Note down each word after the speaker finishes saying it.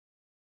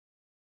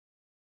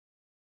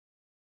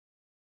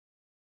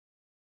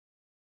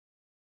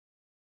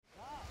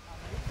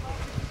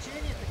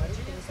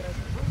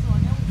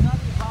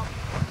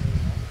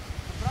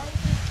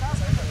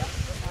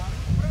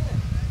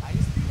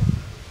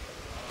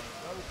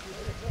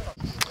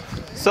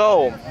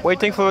So,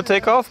 waiting for the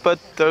takeoff, but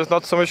there's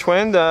not so much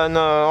wind, and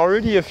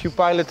already a few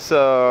pilots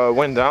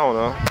went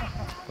down.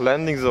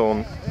 Landing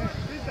zone.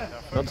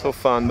 Not so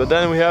fun. But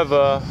then we have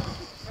a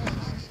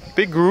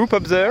big group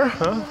up there.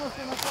 Huh?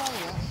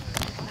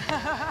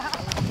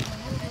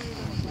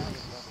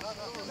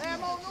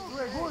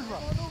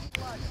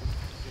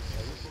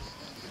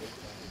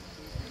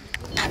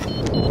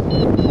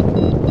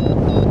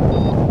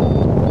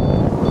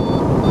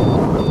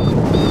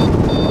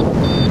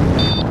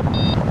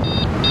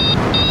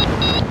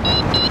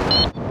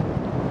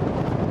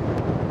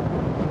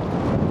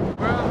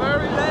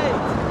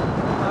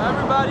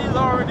 Everybody's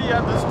already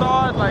at the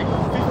start, like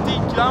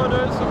 15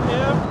 kilometers from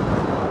here,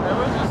 and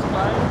we're just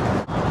flying.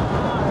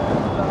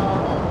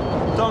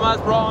 And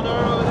Thomas Browner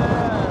over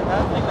there, and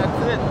I think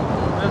that's it.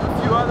 There's a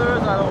few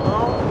others, I don't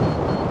know,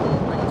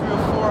 like 3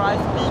 or 4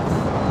 ice peaks,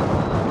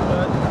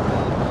 but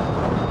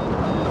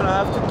I'm gonna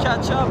have to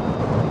catch up.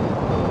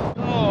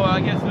 Oh,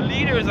 I guess the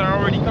leaders are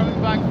already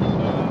coming back from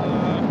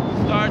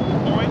the start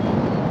point.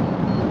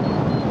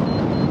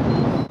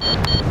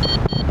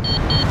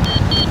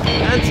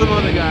 And some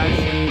other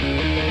guys.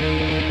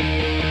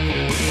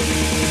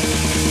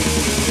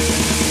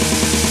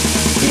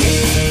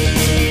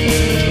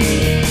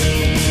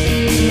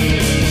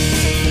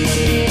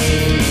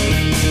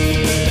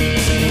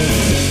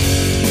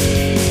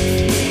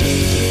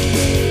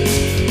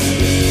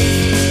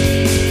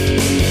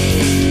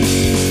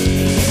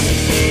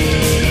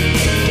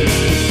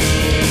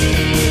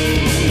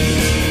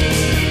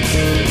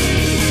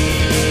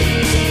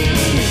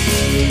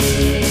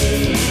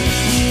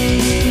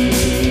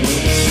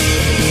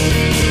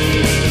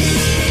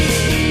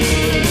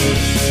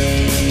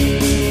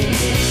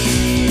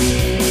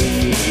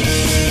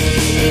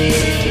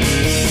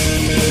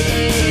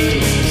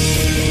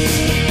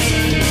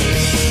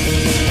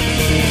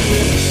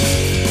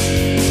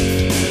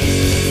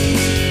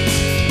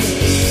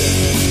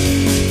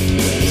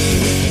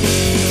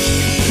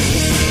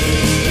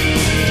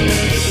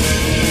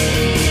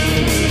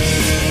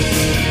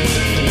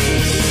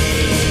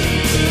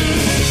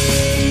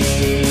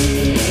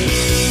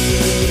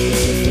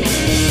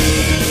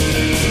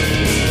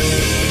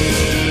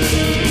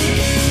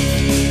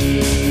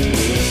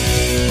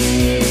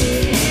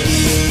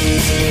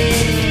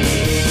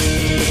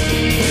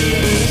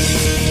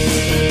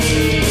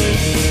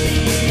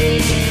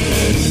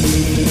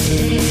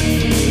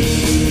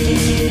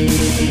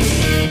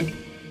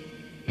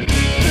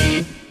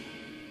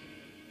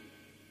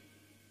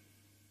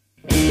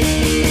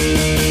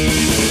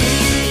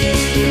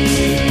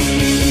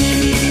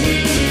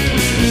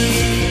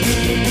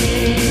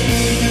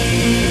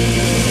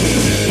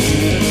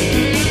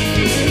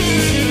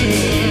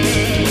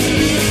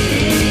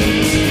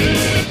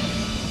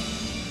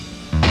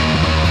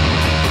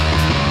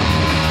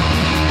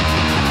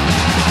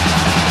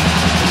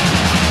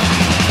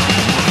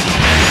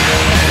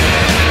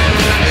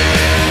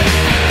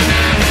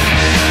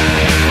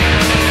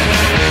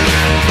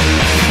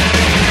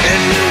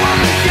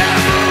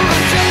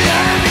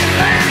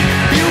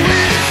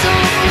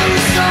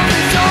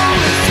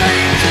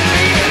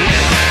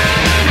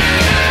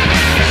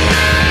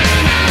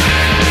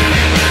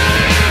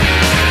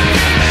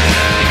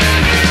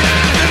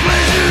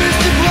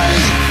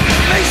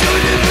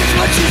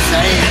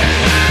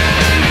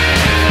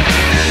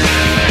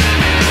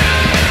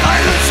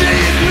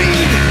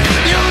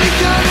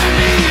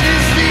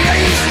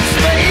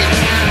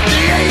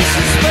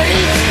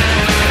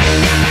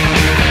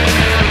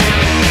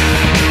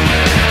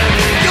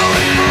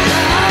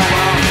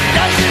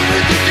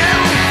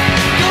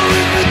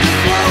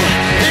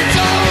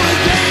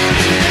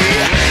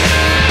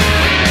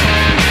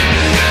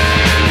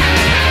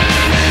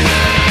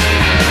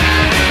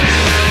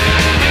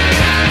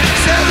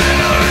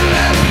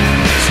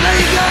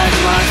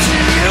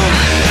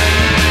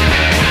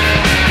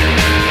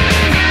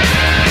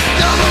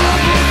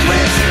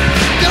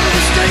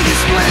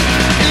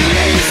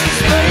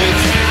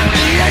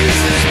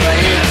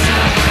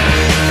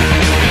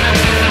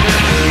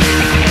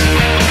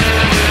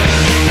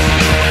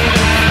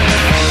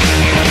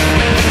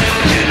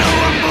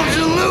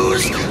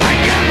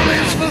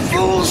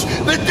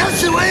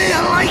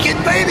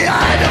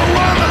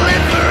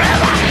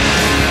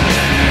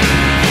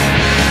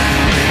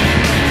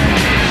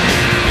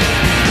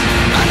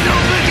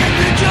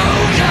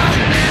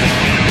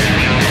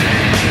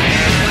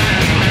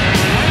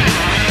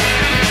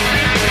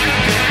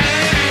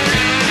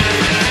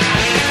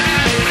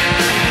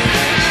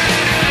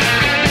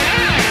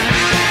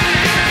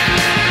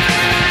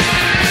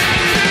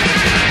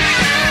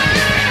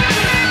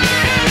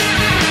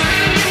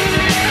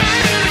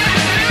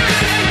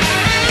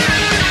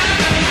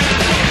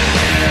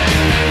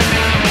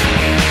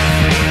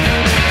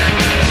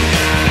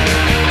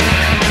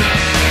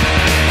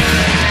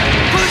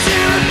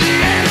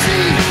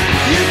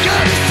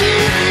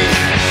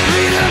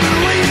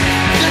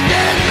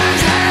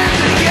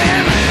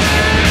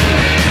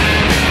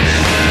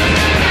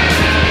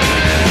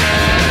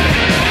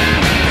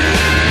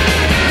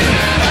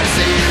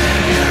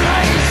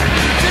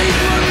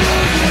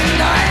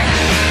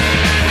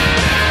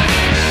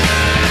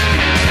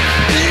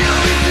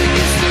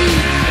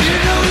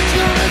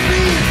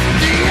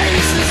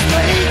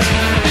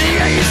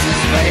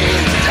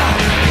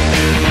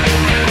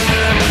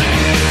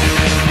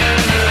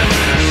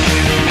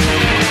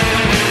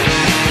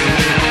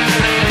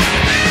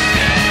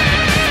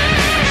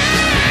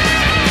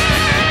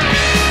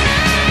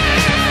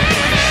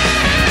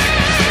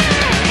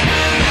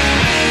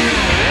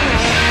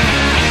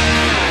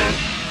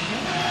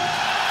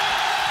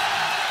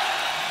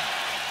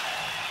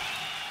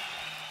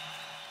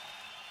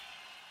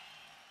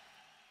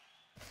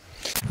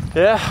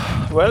 Yeah,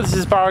 well, this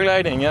is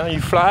paragliding. Yeah? You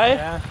fly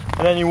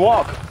and then you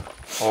walk.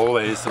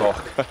 Always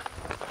walk.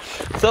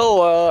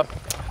 So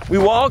we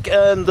walk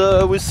and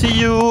we'll see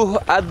you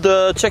at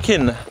the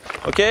check-in.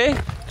 Okay?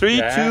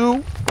 3,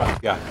 2.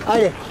 Yeah.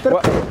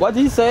 What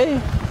did he say?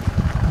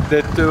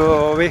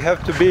 That we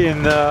have to be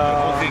in.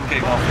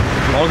 Thinking of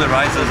all the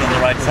risers on the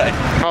right side.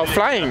 Oh,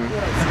 flying.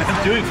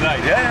 Doing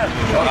flight, yeah.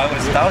 Well, I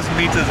was 1,000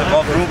 meters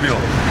above Rubio.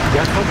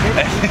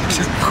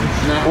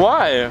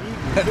 Why?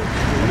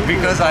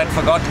 Because I'd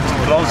forgotten to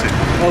close it.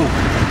 Oh.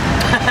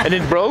 And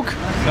it broke?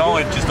 No,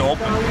 it just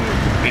opened.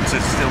 It's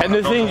still. And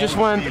the thing just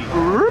went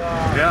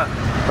yeah.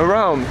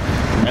 around.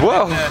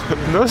 Whoa,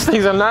 those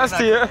things are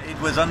nasty.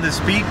 It was on the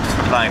speed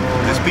line,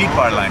 the speed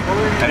bar line,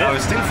 and I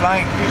was still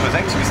flying. It was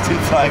actually still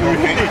flying,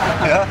 okay?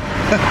 Yeah.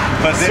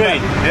 But then,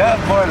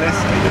 more or less.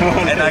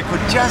 And I could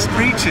just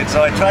reach it,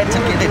 so I tried to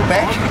get it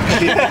back.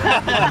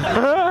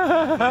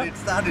 But it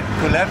started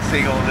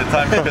collapsing all the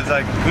time because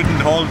I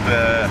couldn't hold.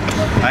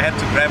 I had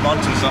to grab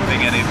onto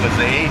something, and it was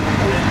A.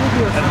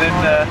 And then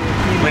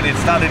when it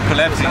started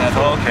collapsing, I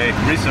thought, okay,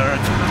 reserve.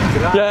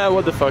 Yeah,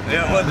 what the fuck?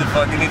 Yeah, what the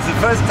fuck? And it's the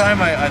first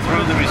time I threw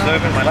the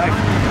reserve in my life.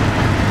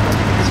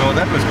 So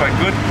that was quite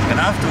good. And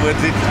afterwards,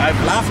 I've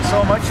laughed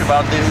so much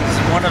about this. It's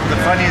one of the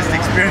funniest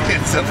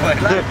experiences of my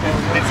life.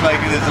 It's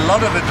like there's a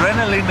lot of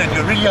adrenaline and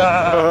you're really...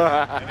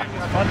 and it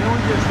was fun.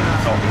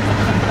 So.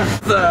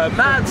 The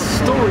mad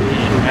story.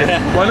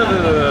 One of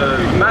the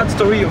mad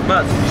story of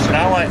mad.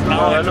 Now I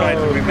try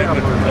to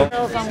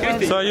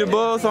remember. So you're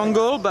both on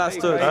goal,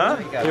 bastard? Huh?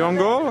 You on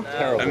goal?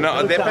 No,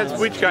 it depends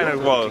which kind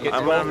of goal.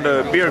 I'm on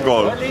the beer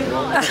goal.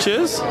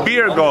 Cheers?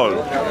 Beer goal.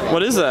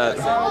 What is that?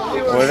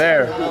 We're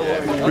there.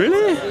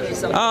 Really?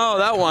 Oh,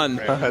 that one.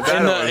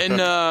 In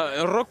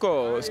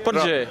Rocco,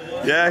 Sporge.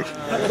 Yeah,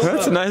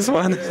 That's a nice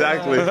one.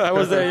 exactly. I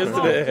was there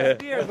yesterday.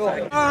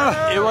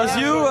 It was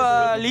you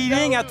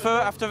leading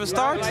after the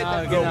start?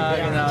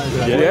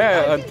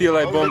 Yeah, until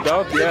I bombed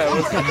out. Yeah.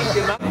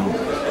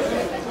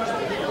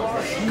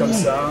 Comme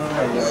ça.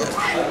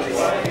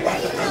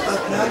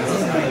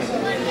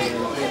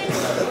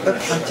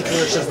 Un petit peu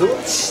de chasse d'eau.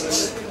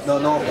 Non,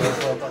 non,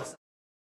 pas.